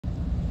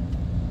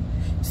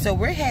So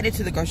we're headed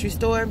to the grocery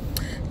store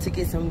to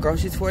get some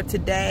groceries for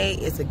today.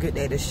 It's a good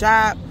day to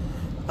shop.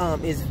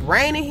 It's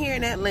raining here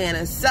in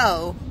Atlanta,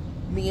 so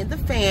me and the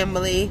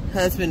family,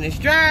 husband is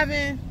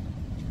driving.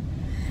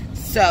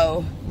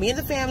 So me and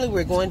the family,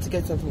 we're going to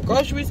get some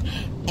groceries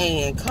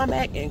and come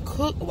back and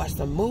cook, watch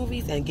some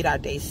movies, and get our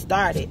day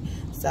started.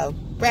 So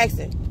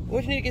Braxton,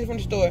 what you need to get from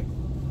the store?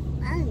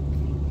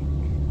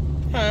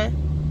 Huh?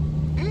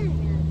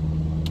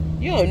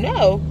 You don't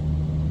know?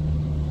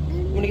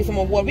 You want to get some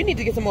more water? We need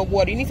to get some more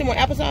water. You need some more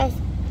applesauce?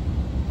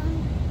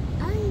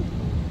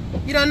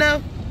 You don't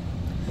know?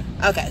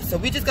 Okay, so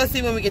we just go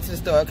see when we get to the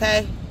store,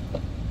 okay?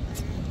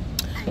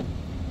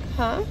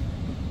 Huh?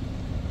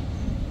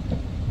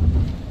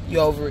 You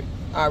over it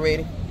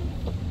already?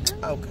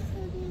 Okay.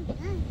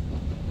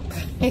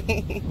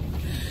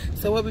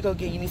 So what we gonna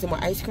get? You need some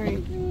more ice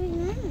cream?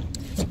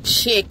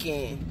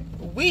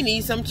 Chicken. We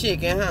need some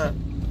chicken, huh?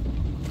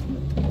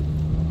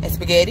 And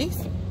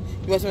spaghettis?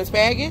 You want some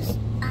asparagus?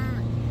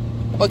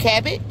 Or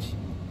cabbage?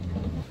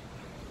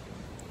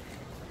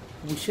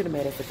 We should have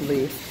made us a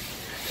list.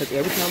 Because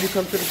every time we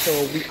come to the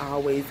store, we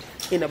always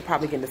end up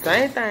probably getting the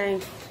same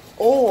thing.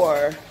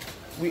 Or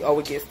we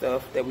always get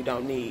stuff that we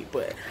don't need.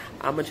 But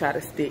I'm going to try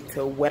to stick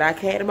to what I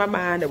had in my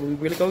mind that we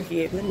really going to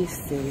get. Let me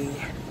see. I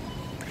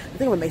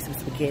think I'm going to make some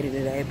spaghetti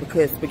today.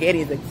 Because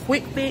spaghetti is a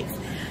quick fix.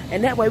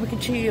 And that way we can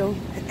chill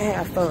and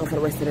have fun for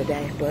the rest of the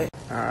day. But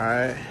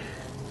alright.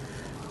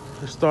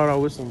 Let's start off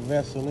with some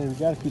Vaseline. We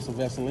got to keep some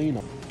Vaseline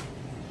on.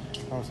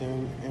 You know what I'm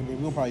saying?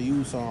 And we'll probably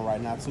use some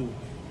right now too.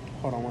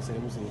 Hold on one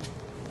second, let me see.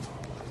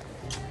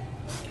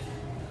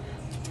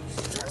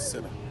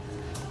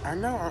 I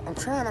know, I'm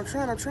trying. It's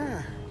not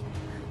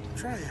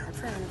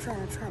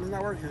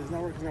working. Here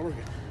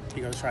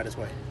you go, let's try this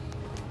way.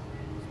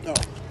 Oh,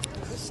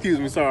 excuse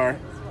me, sorry.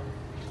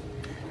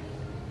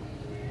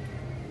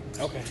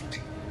 Okay,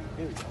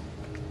 here we go.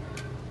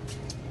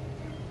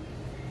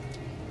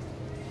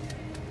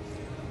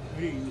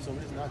 We need to use some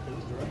of this now because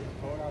it's dry.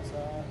 Cold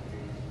outside.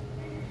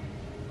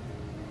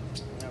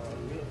 Now, a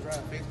little dry,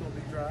 face gonna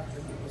be dry.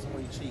 Then we put some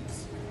on your cheeks.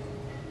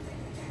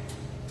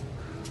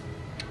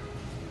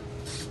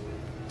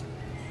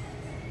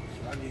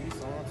 Should I give you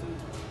some too?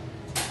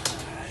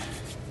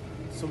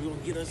 So we're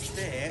gonna get us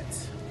that.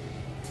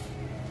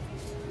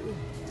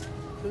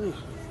 Ooh.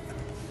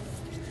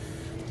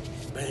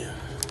 Bam.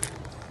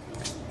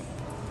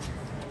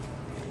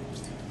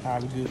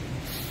 Alright, we good.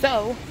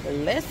 so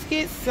let's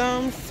get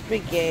some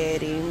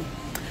spaghetti.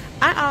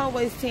 I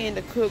always tend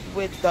to cook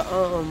with the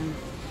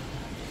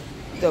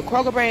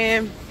Kroger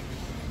brand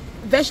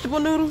vegetable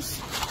noodles.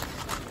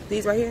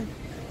 These right here.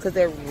 Because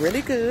they're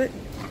really good.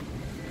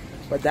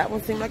 But that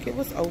one seemed like it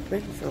was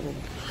open. So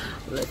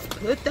let's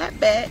put that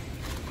back.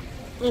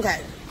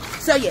 Okay.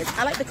 So yes,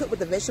 I like to cook with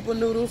the vegetable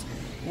noodles.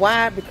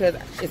 Why? Because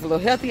it's a little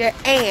healthier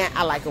and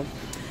I like them.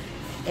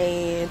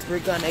 And we're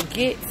going to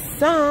get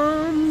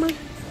some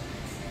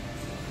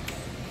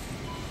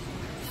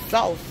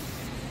sauce.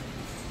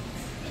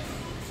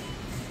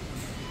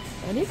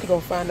 I need to go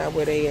find out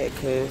where they at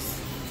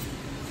because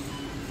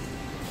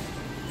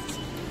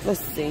let's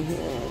see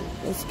here.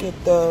 Let's get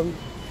the,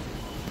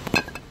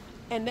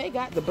 and they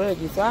got the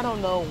buggy, so I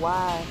don't know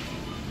why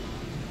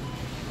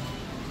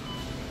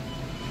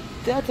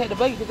they'll take the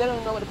buggy because they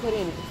don't know what to put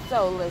in it.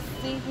 So let's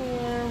see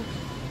here.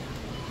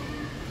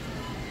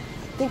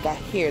 I think I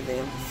hear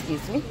them.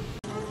 Excuse me.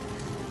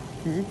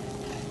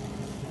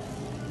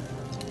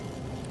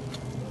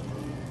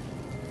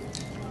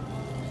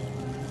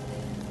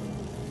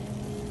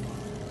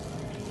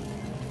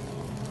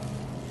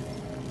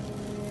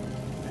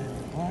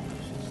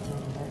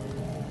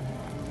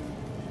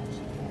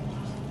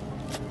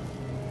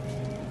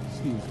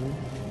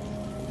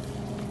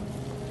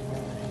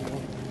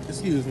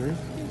 Excuse me.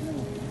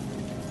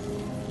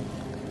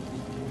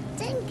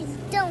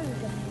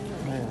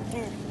 Man,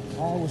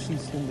 why was she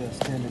sitting there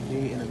standing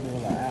dead in the middle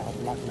of the aisle,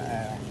 blocking the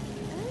aisle?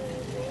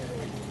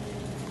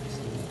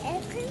 You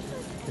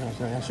know what I'm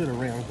saying? I should have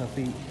ran with her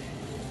feet. You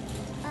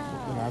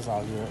know, that's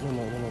all good.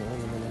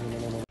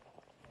 No.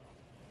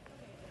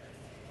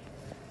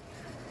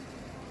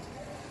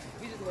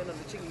 We just went on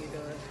the chicken you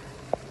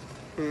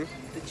done.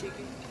 The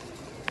chicken.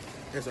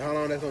 And so how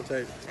long that's gonna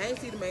take? I ain't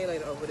see the main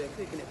lady over there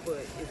cooking it, but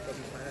it's gonna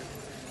be fine.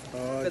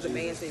 Because the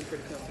man seemed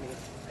pretty confident.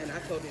 And I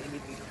told him it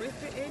needs to be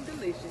crispy and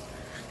delicious.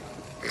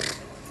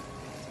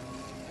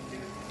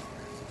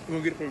 You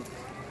wanna get it from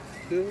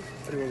here?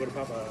 Or do you wanna go to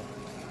Popeye?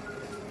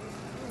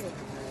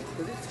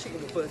 Because this chicken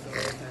was busting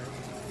all the time.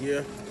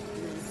 Yeah.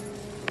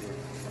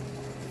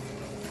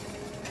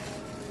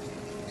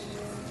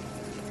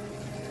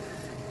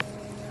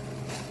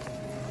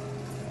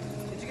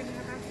 Did you give me a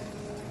hot packet?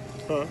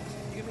 Huh?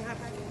 You give me a hot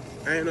packet?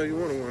 I didn't know you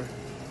wanted one.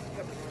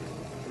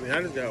 I mean,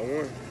 I just got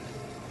one.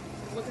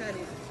 What kind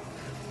is it?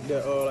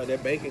 That like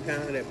that bacon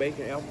kind, that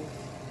bacon apple.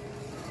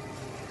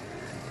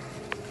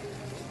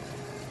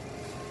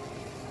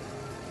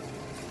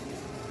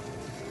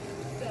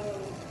 So,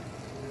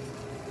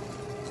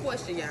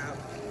 question, y'all.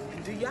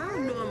 Do y'all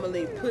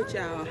normally put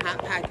y'all Hot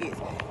Pockets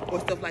or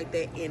stuff like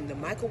that in the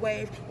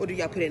microwave, or do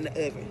y'all put it in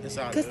the oven?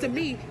 Because to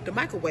me, the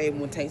microwave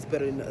one tastes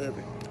better than the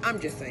oven. I'm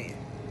just saying.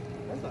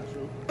 That's not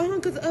true.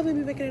 Because the oven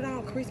be making it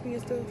all crispy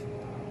and stuff.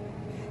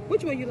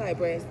 Which one you like,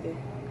 Braxton?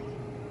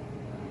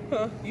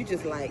 Huh? You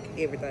just like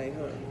everything,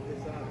 huh?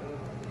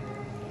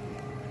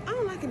 I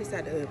don't like it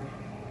inside the oven.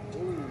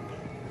 Ooh.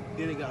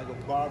 Then it gotta go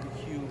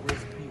barbecue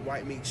recipe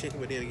white meat chicken,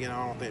 but then again,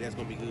 I don't think that's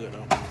gonna be good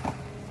though.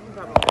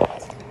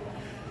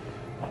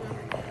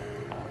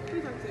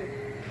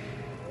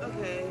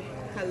 Okay.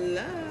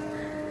 Hello.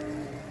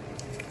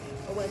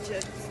 Oh, what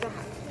you stop?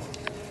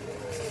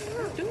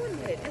 Stop doing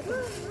that.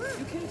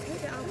 You can't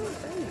take it off my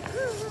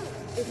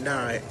face.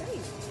 Nah,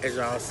 as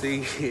y'all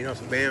see, you know,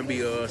 some Bambi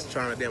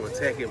trying to damn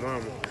attack his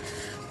mama.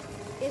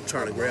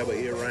 Trying to grab her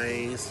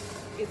earrings,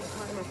 It's a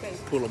part of my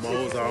face. pull her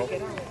moles off.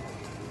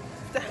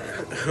 Stop.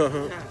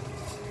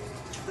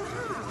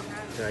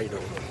 How you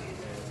doing?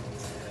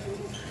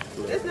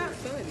 Look, It's not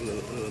funny.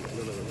 look.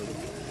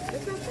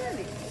 It's not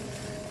funny.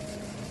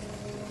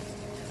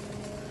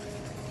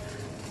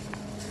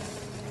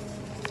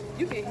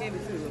 You can have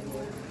it too, little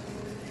boy.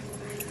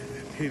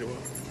 You know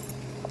what?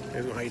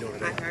 That's how you doing I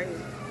today? heard it.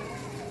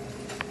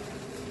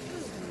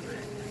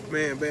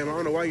 Man, Bam, I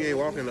don't know why you ain't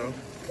walking though.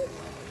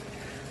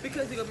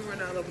 Because you're going to be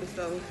running all over the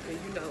stove, and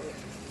you know it.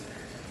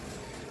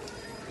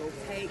 Go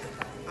take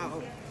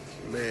off.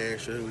 Man,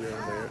 sure, yeah,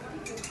 man.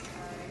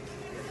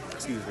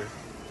 Excuse me.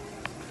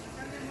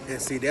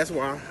 And see, that's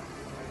why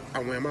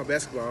I wear my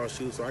basketball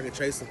shoes so I can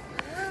chase them.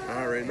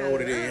 I already know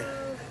what it is.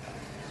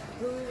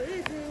 Who is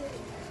it?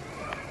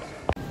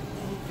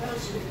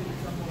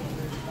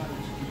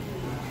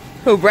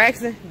 Who,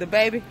 Braxton? The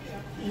baby?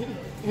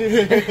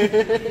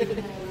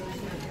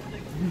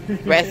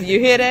 Braxton, you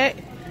hear that?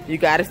 You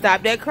gotta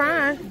stop that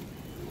crying.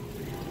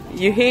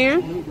 You hear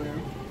him?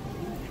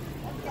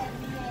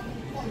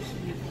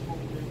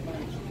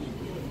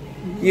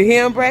 You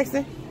hear him,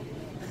 Braxton?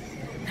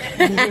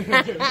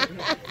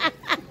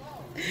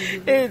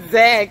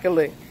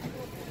 Exactly.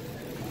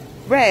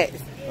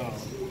 Brax,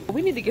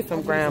 we need to get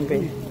some ground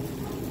beef.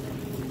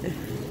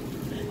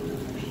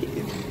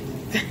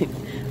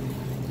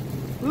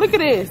 Look at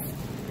this.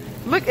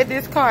 Look at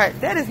this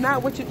cart. That is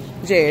not what you...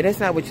 Jared, that's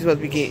not what you're supposed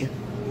to be getting.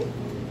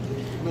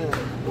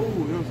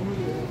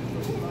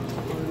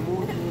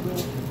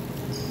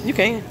 You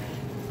can.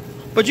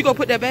 But you gonna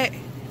put that back?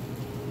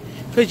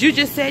 Because you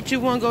just said you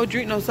won't go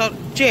drink no soda.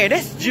 Jared,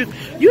 that's juice.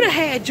 You done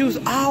had juice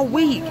all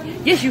week.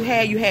 Yes, you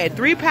had. You had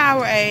 3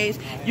 Powerades.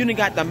 You done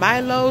got the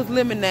Milo's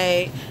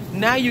lemonade.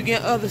 Now you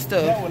get other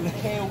stuff.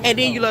 And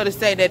then you love to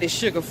say that it's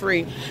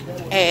sugar-free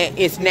and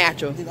it's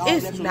natural.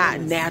 It's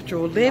not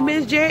natural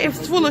lemons, Jared.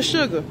 It's full of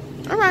sugar.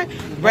 All right.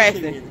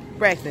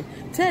 Braxton,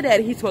 tell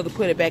Daddy he's supposed to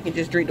put it back and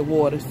just drink the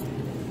waters.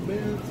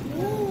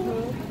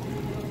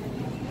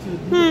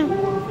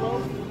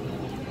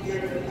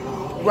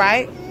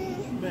 Right?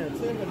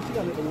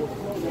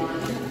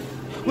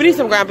 We need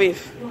some ground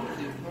beef.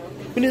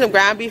 We need some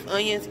ground beef,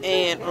 onions,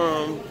 and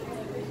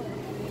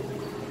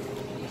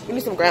we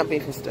need some ground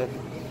beef and stuff.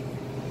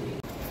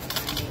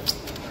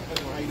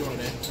 How you doing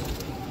there?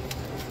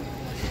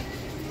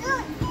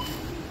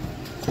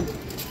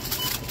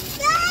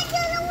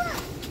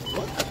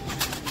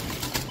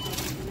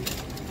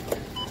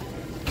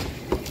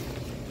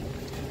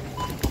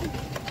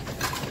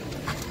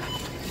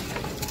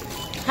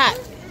 Hot.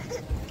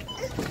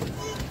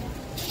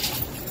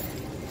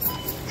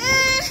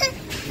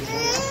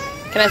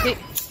 Can I see?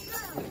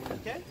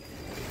 Okay.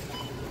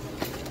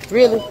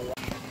 Really?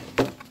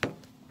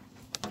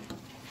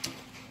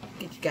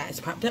 Get you guys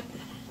popped up.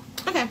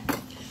 Okay.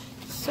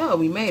 So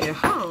we made it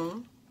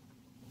home.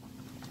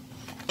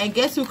 And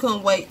guess who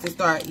couldn't wait to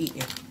start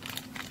eating?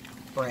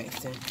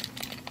 Braxton.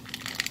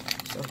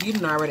 So he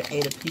done already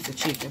ate a piece of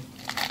chicken.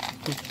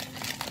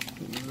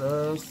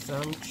 Love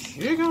some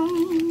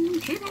chicken.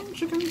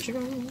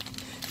 Chicken.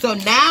 So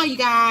now you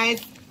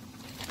guys,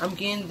 I'm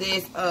getting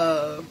this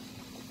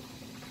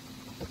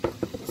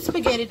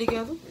spaghetti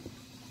together.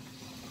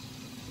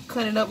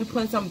 Cut it up. We're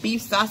putting some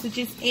beef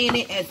sausages in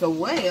it as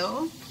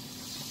well.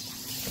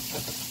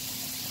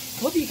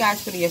 What do you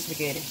guys put in your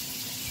spaghetti?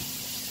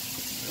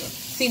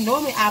 See,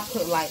 normally I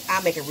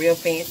make it real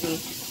fancy.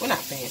 Well, not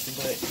fancy,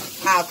 but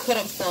I'll cut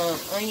up some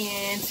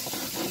onions,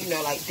 you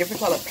know, like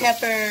different color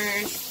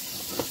peppers.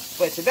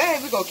 But today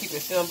we're gonna keep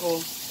it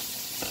simple.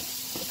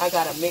 I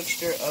got a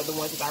mixture of the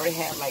ones that I already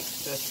have, like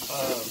the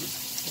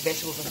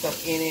vegetables and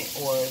stuff in it,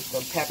 or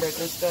the peppers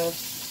and stuff.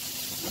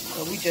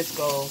 So we just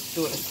go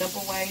do it a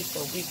simple way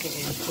so we can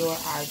enjoy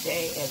our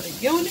day as a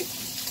unit.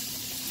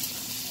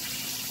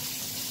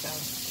 So,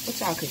 what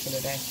y'all cooking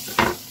today?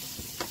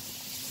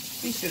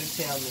 Be sure to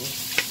tell me.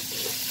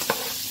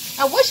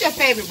 And what's your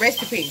favorite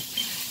recipe?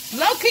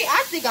 Low-key,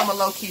 I think I'm a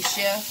low-key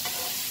chef.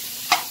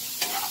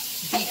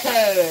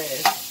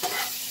 Because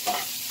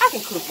I can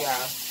cook,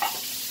 y'all.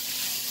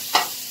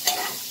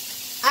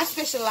 I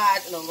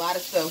specialize in a lot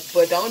of stuff,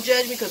 but don't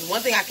judge me because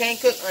one thing I can't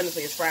cook,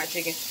 honestly, is fried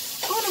chicken.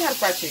 I don't know how to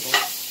fry chicken.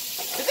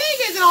 The thing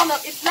is,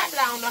 it's not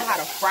that I don't know how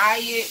to fry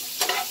it,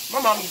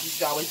 My mom used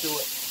to always do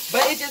it.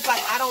 But it's just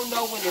like, I don't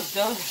know when it's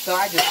done, so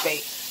I just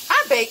bake.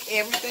 I bake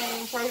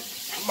everything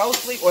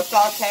mostly, or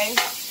saute.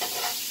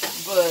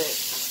 But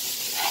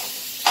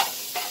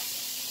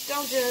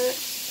don't judge.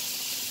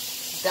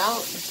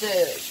 Don't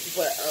judge.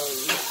 But,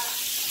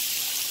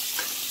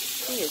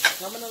 she is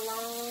coming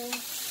along.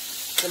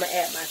 I'm going to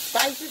add my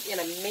spices in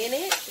a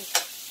minute.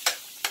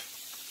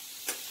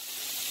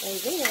 And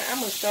then I'm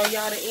going to show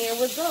y'all the end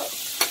result.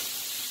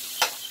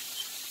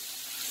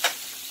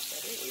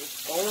 It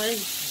is going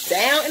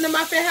down in the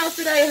muffin house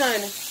today,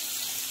 honey.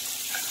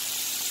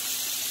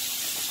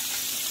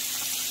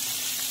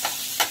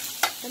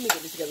 Let me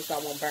get this together so I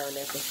won't burn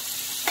nothing.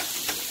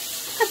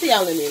 I'll see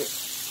y'all in a minute.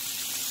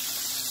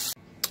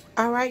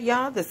 Alright,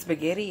 y'all. The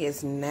spaghetti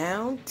is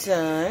now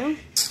done.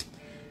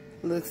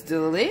 Looks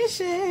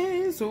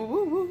delicious.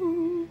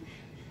 Ooh.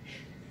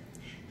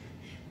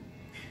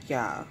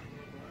 Y'all,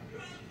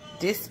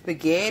 this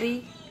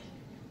spaghetti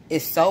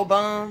is so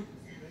bomb.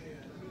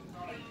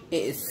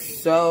 It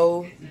is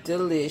so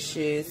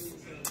delicious.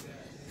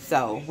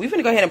 So we're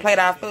gonna go ahead and plate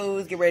our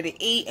foods, get ready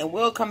to eat, and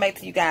we'll come back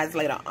to you guys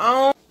later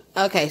on.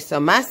 Okay, so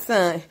my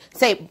son,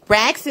 say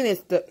Braxton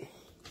is the,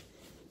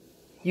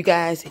 you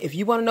guys, if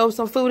you want to know if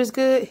some food is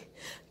good,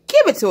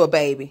 give it to a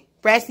baby.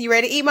 Braxton, you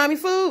ready to eat mommy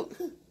food?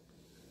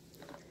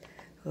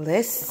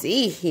 Let's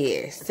see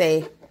here.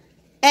 Say,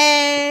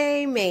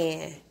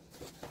 amen.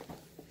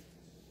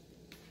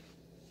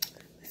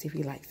 Let's see if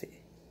he likes it.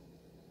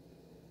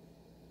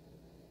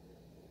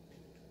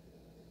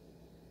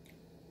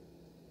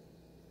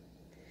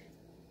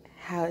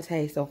 How it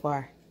tastes so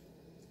far?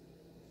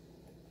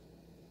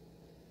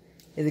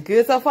 Is it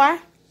good so far?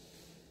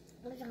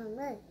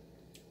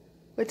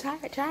 Well, try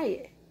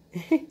it.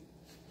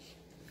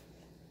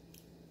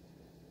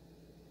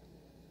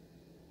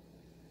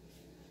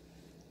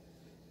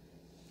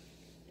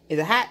 Is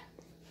it hot?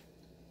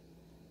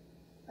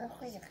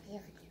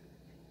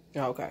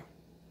 Oh, okay.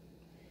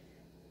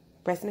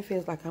 Preston, it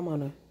feels like I'm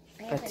on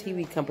a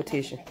TV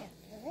competition.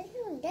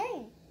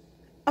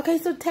 Okay,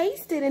 so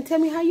taste it and tell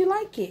me how you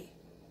like it.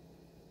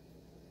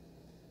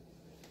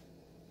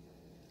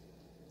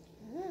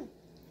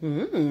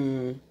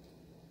 Mmm.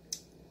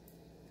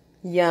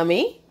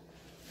 Yummy.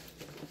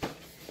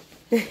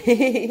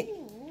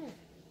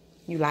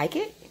 You like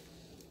it?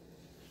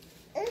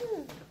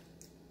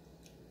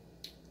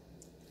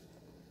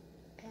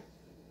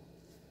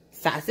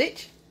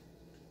 Sausage.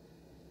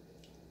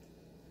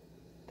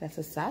 That's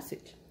a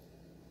sausage.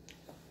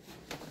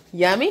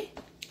 Yummy.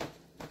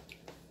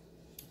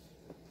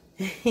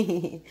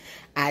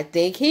 I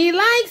think he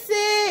likes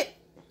it.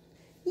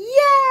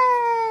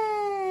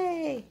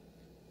 Yay!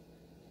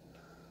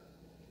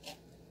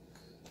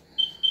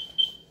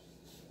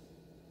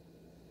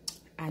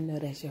 I know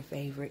that's your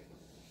favorite.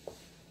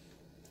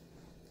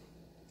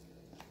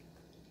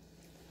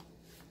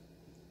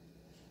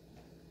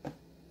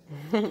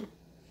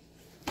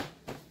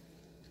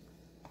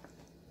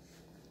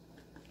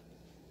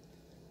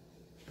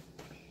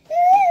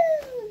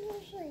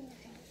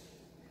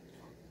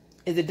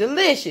 Is it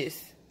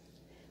delicious?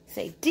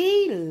 Say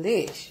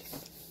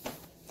delicious.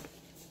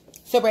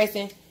 So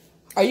Braxton,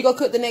 are you gonna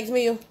cook the next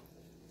meal?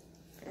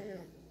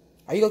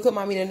 Are you gonna cook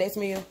mommy the next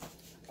meal?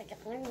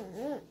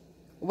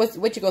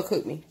 What you gonna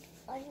cook me?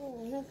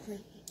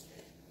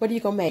 What are you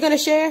gonna make? You gonna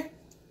share?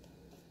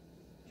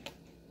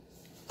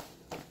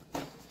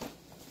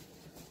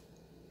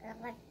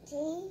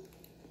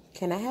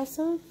 Can I have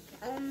some?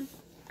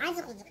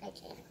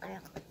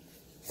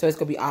 So it's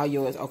gonna be all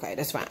yours. Okay,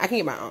 that's fine. I can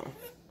get my own.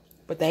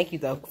 But thank you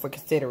though for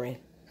considering.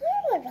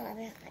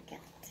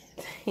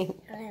 Do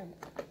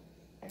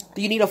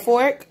you need a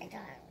fork?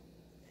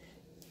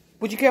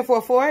 Would you care for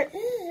a fork?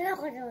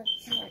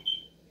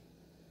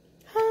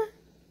 Huh?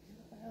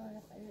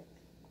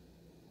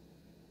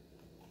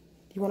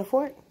 You want a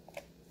fork?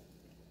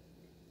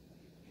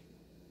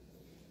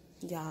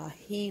 Y'all,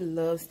 he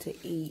loves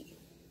to eat.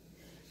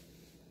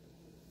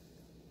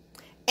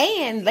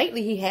 And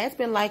lately he has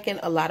been liking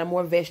a lot of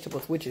more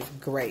vegetables, which is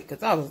great.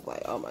 Because I was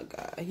like, oh my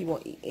God, he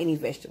won't eat any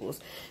vegetables.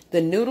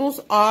 The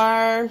noodles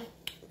are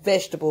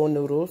vegetable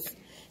noodles.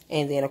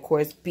 And then, of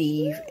course,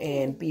 beef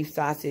and beef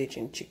sausage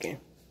and chicken.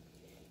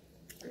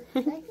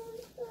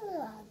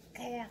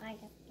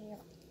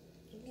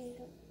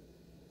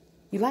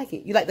 You like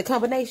it? You like the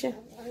combination?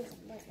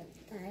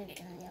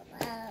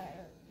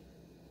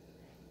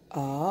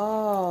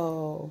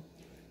 Oh.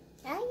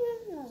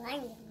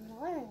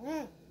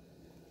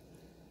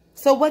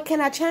 So what can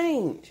I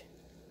change?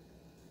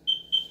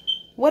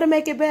 What'll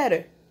make it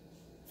better?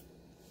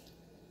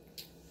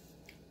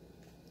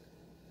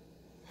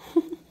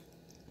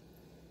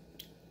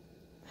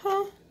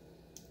 Huh?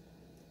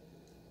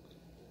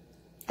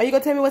 Are you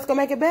gonna tell me what's gonna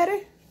make it better?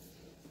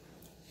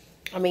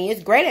 I mean,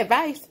 it's great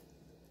advice.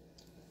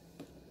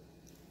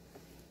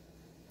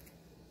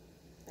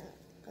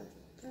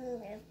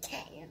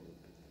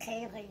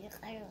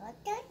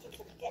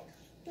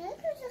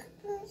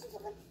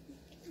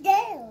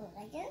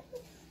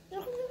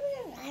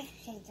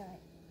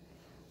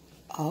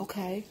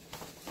 Okay.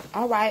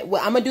 All right.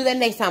 Well, I'm gonna do that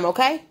next time,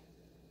 okay?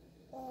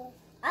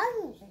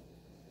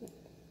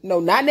 No,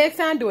 not next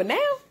time. Do it now.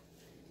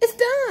 It's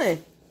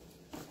done.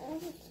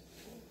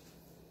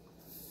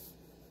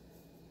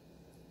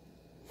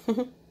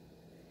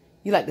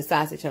 You like the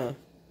sausage, huh?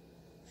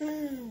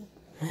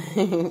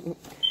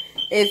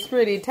 It's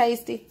pretty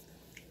tasty.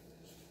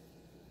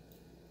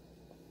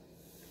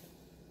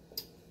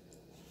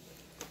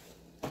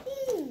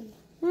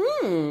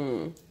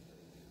 Mmm.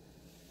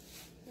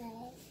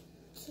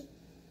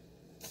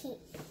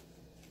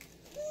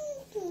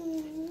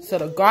 So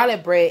the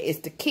garlic bread is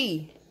the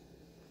key.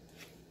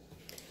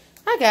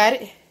 I got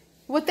it.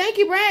 Well, thank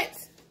you,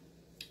 Brats,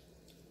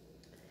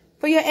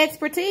 for your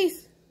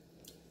expertise.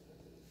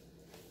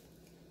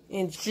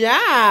 And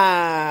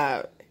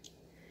job.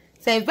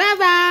 Say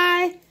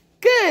bye-bye.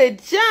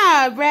 Good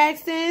job,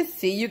 Braxton.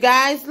 See you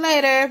guys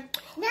later.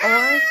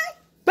 Bye.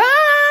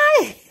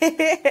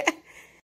 Bye.